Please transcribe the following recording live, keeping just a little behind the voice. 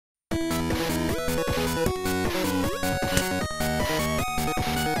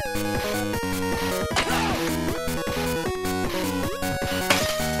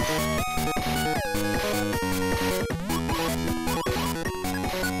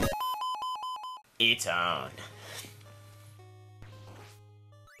It's on.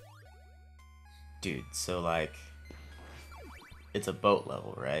 Dude, so like, it's a boat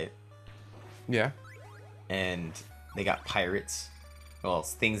level, right? Yeah. And they got pirates. Well,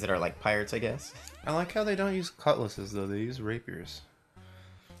 it's things that are like pirates, I guess. I like how they don't use cutlasses, though. They use rapiers.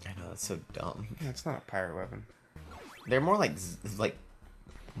 I know, that's so dumb. Yeah, it's not a pirate weapon. They're more like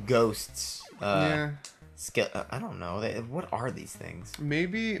ghosts. Yeah. I don't know. What are these things?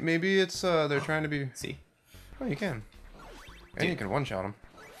 Maybe it's they're trying to be. See? Oh, you can. And Dude. you can one-shot them.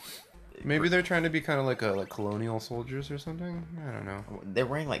 Maybe they're trying to be kind of like colonial soldiers or something. I don't know. They're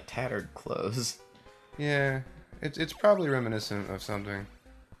wearing like tattered clothes. Yeah, it's probably reminiscent of something.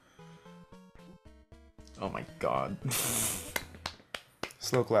 Oh my god.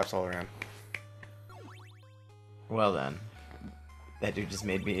 Slow claps all around. Well then, that dude just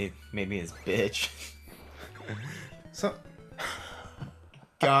made me his bitch. So.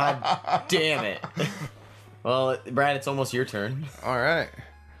 God damn it. Well, Brad, it's almost your turn. All right.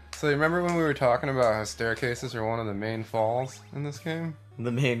 So you remember when we were talking about how staircases are one of the main falls in this game?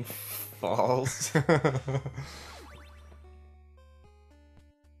 The main falls.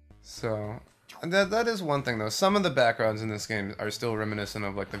 So that is one thing though. Some of the backgrounds in this game are still reminiscent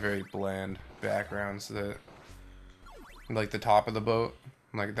of like the very bland backgrounds that, like the top of the boat,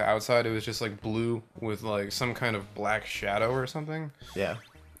 like the outside it was just like blue with like some kind of black shadow or something. Yeah.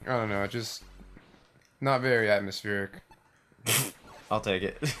 I don't know, just not very atmospheric. I'll take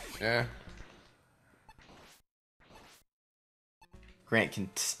it. Yeah. Grant can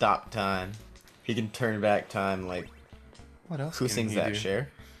stop time. He can turn back time. Like, What else? who can sings he that? do? Cher?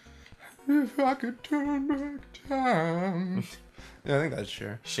 If I could turn back time. Yeah, I think that's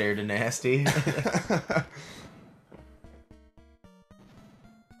Cher. Cher to nasty.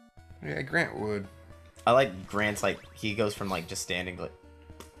 Yeah, Grant would. I like Grant's like he goes from like just standing like.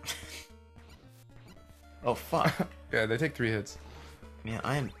 Oh fuck. Yeah, they take 3 hits. Man,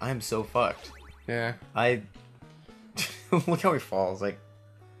 I am so fucked. Yeah. Look how he falls like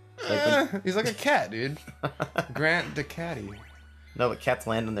He's like a cat, dude. Grant the catty. No, but cats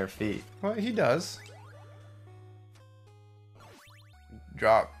land on their feet. Well, he does.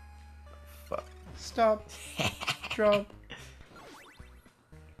 Drop. Fuck. Stop. Drop.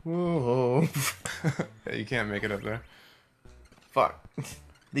 Whoa. Yeah, you can't make it up there. Fuck.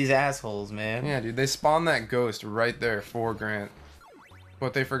 These assholes, man. Yeah, dude, they spawned that ghost right there for Grant.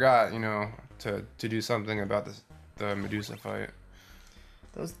 But they forgot, you know, to do something about the Medusa fight.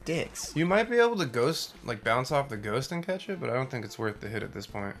 Those dicks. You might be able to like bounce off the ghost and catch it, but I don't think it's worth the hit at this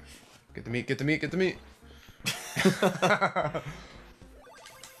point. Get the meat, get the meat, get the meat.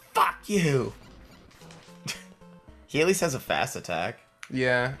 Fuck you. He at least has a fast attack.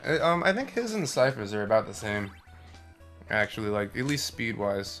 Yeah, I think his and Cypher's are about the same. Actually, like, at least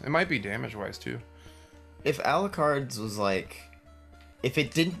speed-wise. It might be damage-wise, too. If Alucard's was like... If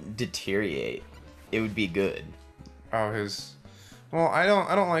it didn't deteriorate, it would be good. Oh, his... Well, I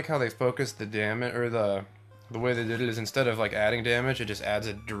don't like how they focused the damage, or the way they did it is instead of, like, adding damage, it just adds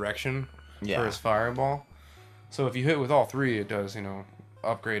a direction for his fireball. So if you hit with all 3, it does, you know,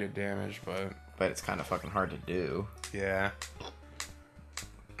 upgraded damage, but... But it's kind of fucking hard to do. Yeah.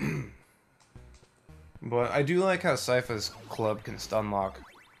 But I do like how Sypha's club can stun lock.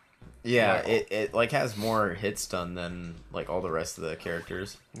 Yeah, it like has more hit stun than like all the rest of the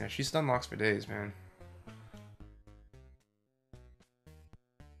characters. Yeah, she stun locks for days, man.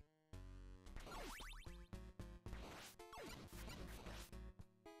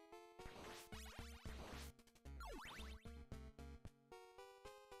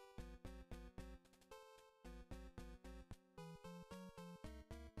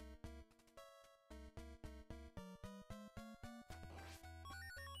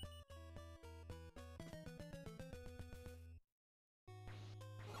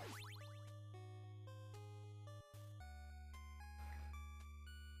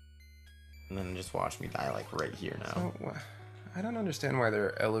 And then just watch me die like right here now. So, I don't understand why there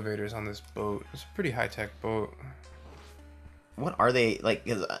are elevators on this boat. It's a pretty high-tech boat. What are they like?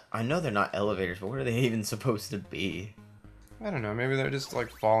 Cause I know they're not elevators, but what are they even supposed to be? I don't know. Maybe they're just like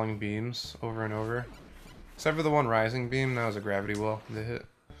falling beams over and over. Except for the one rising beam, that was a gravity well to hit.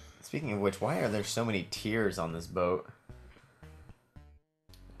 Speaking of which, why are there so many tiers on this boat?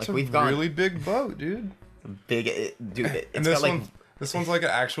 Like It's a really big boat, dude. Dude. And It's got like this one's like an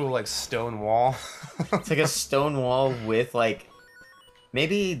actual like stone wall. it's like a stone wall with like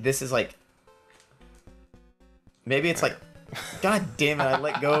maybe this is like Maybe it's like, God damn it, I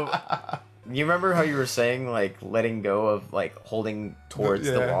let go. You remember how you were saying, like, letting go of, like, holding towards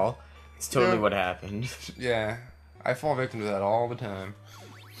the wall? It's totally what happened. Yeah, I fall victim to that all the time.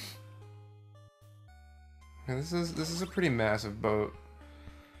 Yeah, this is a pretty massive boat.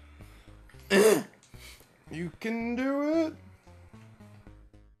 You can do it.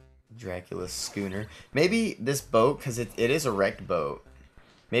 Dracula's schooner. Maybe this boat, because it is a wrecked boat.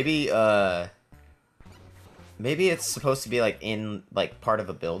 Maybe maybe it's supposed to be like in like part of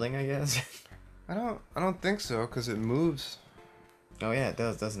a building, I guess. I don't think so, because it moves. Oh yeah, it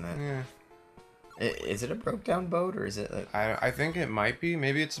does, doesn't it? Yeah. Is it a broke down boat or is it? I think it might be.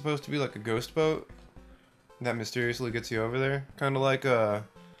 Maybe it's supposed to be like a ghost boat that mysteriously gets you over there, kind of like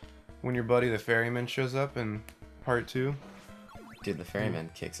when your buddy the ferryman shows up in part 2. Dude, the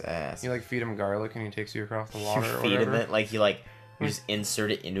ferryman kicks ass. You like feed him garlic and he takes you across the water. You or feed whatever. him it like you just insert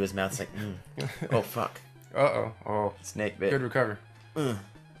it into his mouth. It's like, oh fuck. Oh. Snake bit. Good recover. He's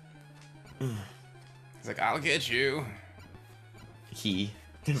like, I'll get you. He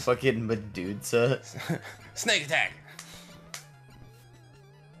fucking Medusa. Snake attack.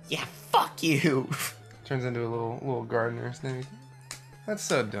 Yeah, fuck you. Turns into a little gardener snake. That's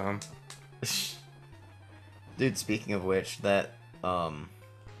so dumb. Dude, speaking of which, that I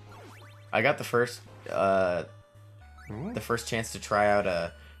got the first chance to try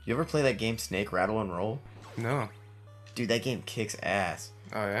out you ever play that game Snake Rattle and Roll? No. Dude, that game kicks ass.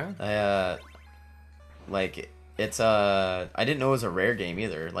 Oh yeah? I didn't know it was a Rare game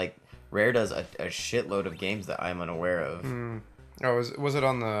either. Like Rare does a shitload of games that I'm unaware of. Oh, was it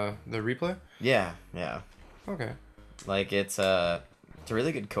on the replay? Yeah. Okay. Like it's a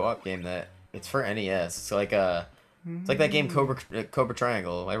really good co-op game that it's for NES. It's like it's like that game Cobra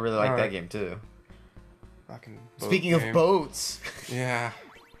Triangle. I really like that game too. Speaking of boats. Yeah.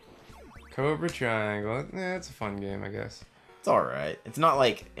 Cobra Triangle. Yeah, it's a fun game, I guess. It's alright. It's not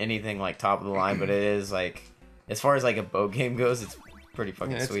like anything like top of the line, but it is like, as far as like a boat game goes, it's pretty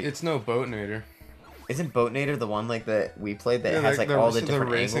fucking sweet. It's no Boatnator. Isn't Boatnator the one like that we played that has like all the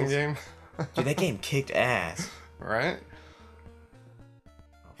different racing angles? Game? Dude, that game kicked ass. Right? Oh,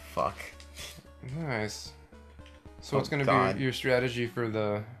 fuck. Nice. So what's gonna be your strategy for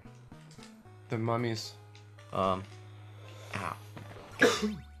the mummies? Ow.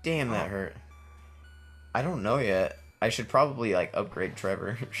 Damn, that hurt. I don't know yet. I should probably like upgrade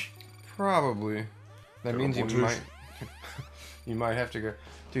Trevor. Probably. That means you might have to go.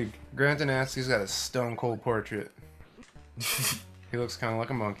 Dude, Grant Danaski's got a stone cold portrait. He looks kind of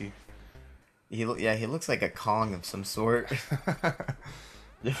like a monkey. He looks like a Kong of some sort.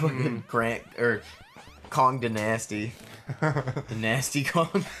 Grant or Kong Dynasty. The nasty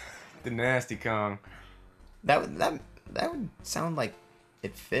Kong. The nasty Kong. That would sound like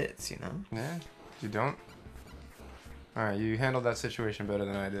it fits, you know? Yeah. You don't? Alright, you handled that situation better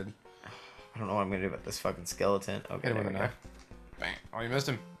than I did. I don't know what I'm gonna do about this fucking skeleton. Okay, hit him with a knife. Bang. Oh, you missed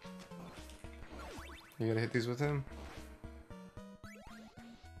him. You gotta hit these with him.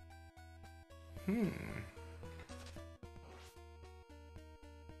 You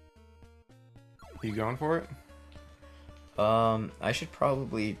going for it? I should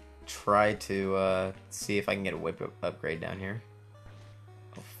probably try to see if I can get a whip upgrade down here.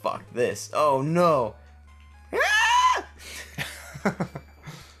 Oh fuck this! Oh no!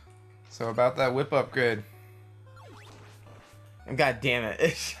 So about that whip upgrade. God damn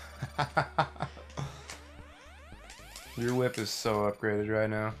it! Your whip is so upgraded right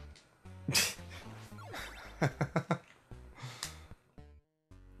now.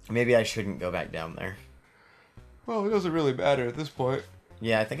 Maybe I shouldn't go back down there. Well, it doesn't really matter at this point.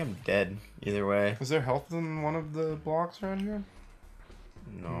 Yeah, I think I'm dead either way. Is there health in one of the blocks around here?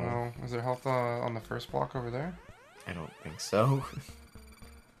 No. Is there health on the first block over there? I don't think so.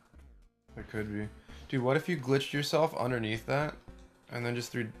 There could be. Dude, what if you glitched yourself underneath that and then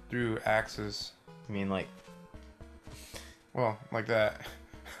just threw axes? I mean, like... Well, like that.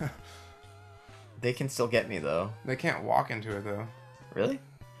 They can still get me, though. They can't walk into it, though. Really?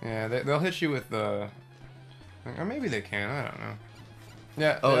 Yeah, they'll hit you with the... Or maybe they can, I don't know.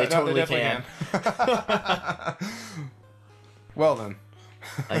 Yeah, oh, they no, totally they definitely can. Well, then.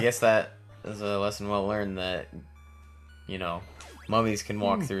 I guess that is a lesson well learned that, you know, mummies can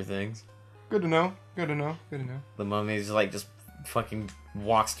walk through things. Good to know. Good to know. Good to know. The mummies, like, just fucking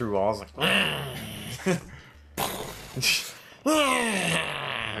walks through walls, like...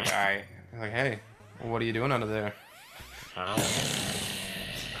 Like, hey, what are you doing under there?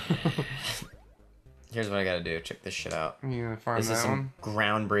 Here's what I gotta do. Check this shit out. You gonna farm this that is some one?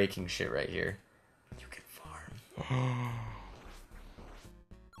 groundbreaking shit right here. You can farm.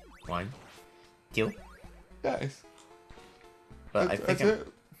 1, 2, Nice. But I think it.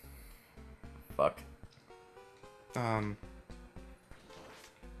 Fuck.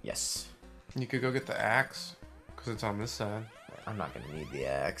 Yes. You could go get the axe, because it's on this side. I'm not gonna need the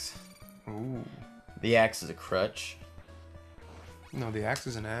axe. Ooh. The axe is a crutch. No, the axe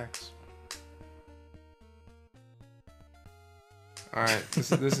is an axe. Alright,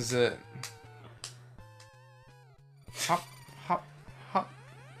 this is it. Hop, hop, hop.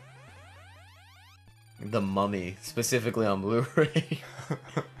 The Mummy, specifically on Blu-ray.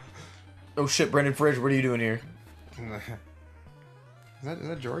 Oh shit, Brendan Fraser, what are you doing here? Is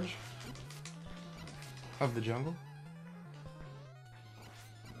that George? Of the Jungle?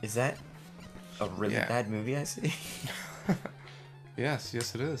 Is that a really bad movie I see? Yes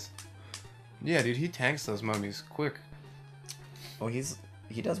it is. Yeah, dude, he tanks those mummies quick. Oh,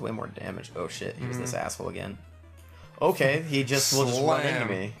 he does way more damage. Oh shit, here's this asshole again. Okay, he just will just run into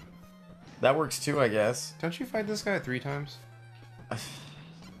me. That works too, I guess. Don't you fight this guy 3 times?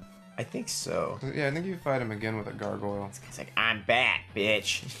 I think so. Yeah, I think you fight him again with a gargoyle. It's like, I'm back,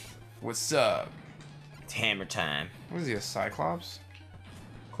 bitch. What's up? It's hammer time. What is he, a Cyclops?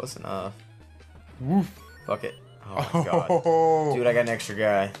 Close enough. Woof. Fuck it. Oh my god. Dude, I got an extra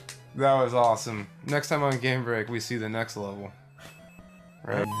guy. That was awesome. Next time on Game Break, we see the next level.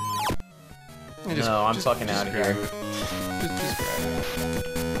 Right? No, I'm fucking out of here. Just grab it.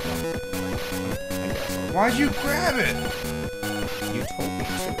 Why'd you grab it? You told me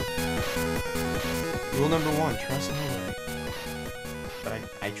to. Rule number 1, trust nobody. But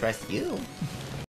I trust you.